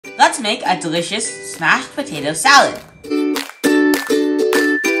let's make a delicious smashed potato salad.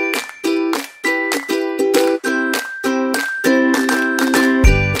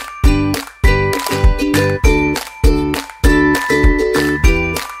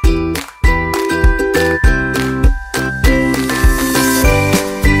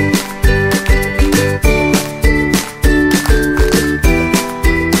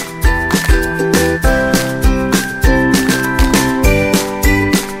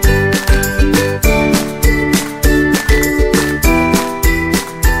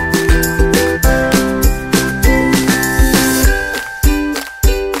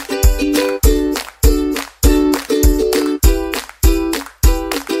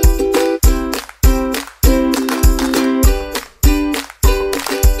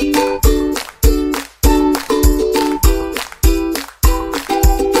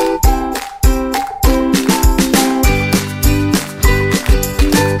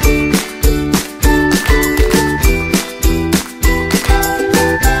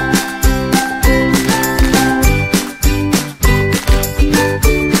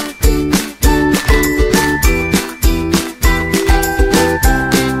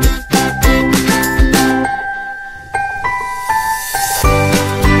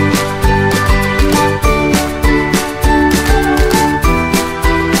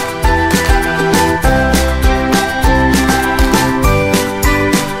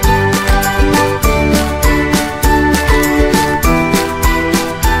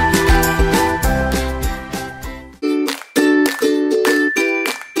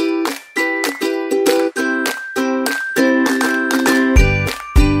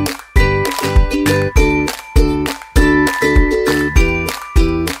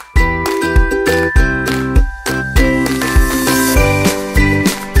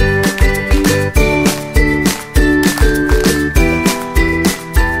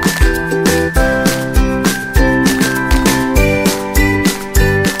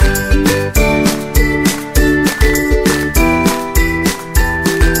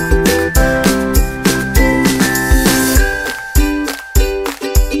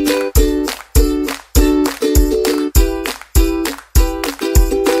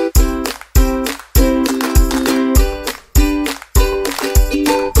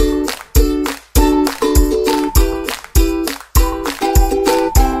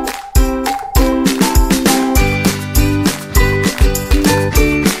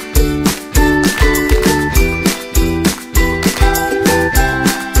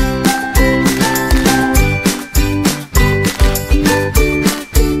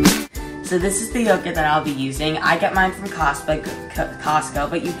 So this is the yogurt that I'll be using. I get mine from Costco,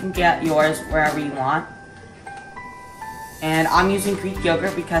 but you can get yours wherever you want. And I'm using Greek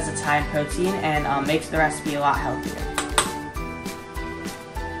yogurt because it's high in protein and makes the recipe a lot healthier.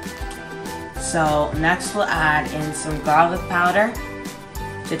 So next we'll add in some garlic powder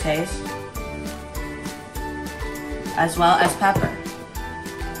to taste, as well as pepper.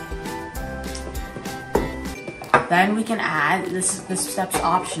 Then we can add, this step's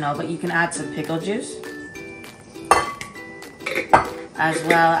optional, but you can add some pickle juice, as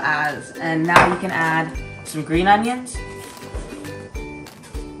well as, and now you can add some green onions,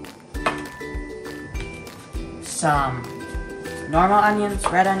 some normal onions,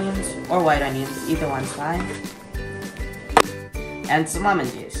 red onions, or white onions, either one's fine, and some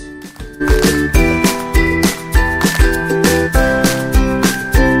lemon juice.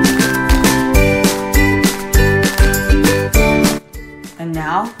 And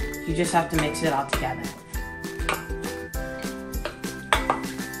now, you just have to mix it all together.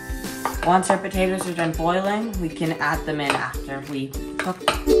 Once our potatoes are done boiling, we can add them in after we cook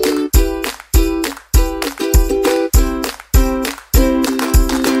them.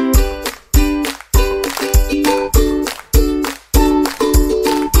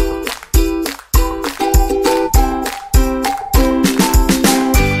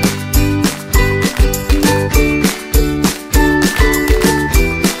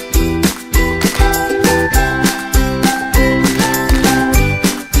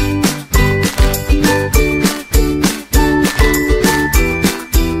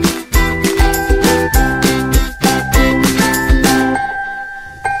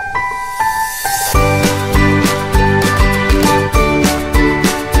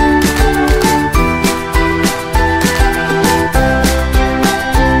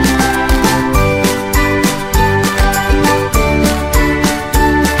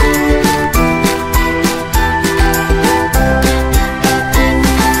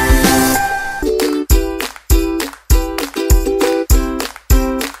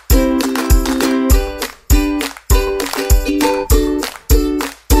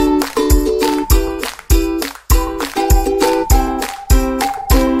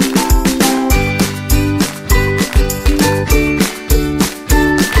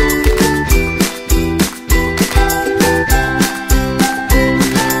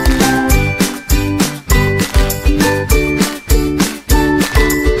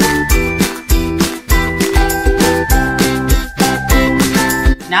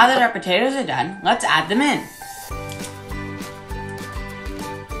 potatoes are done, let's add them in.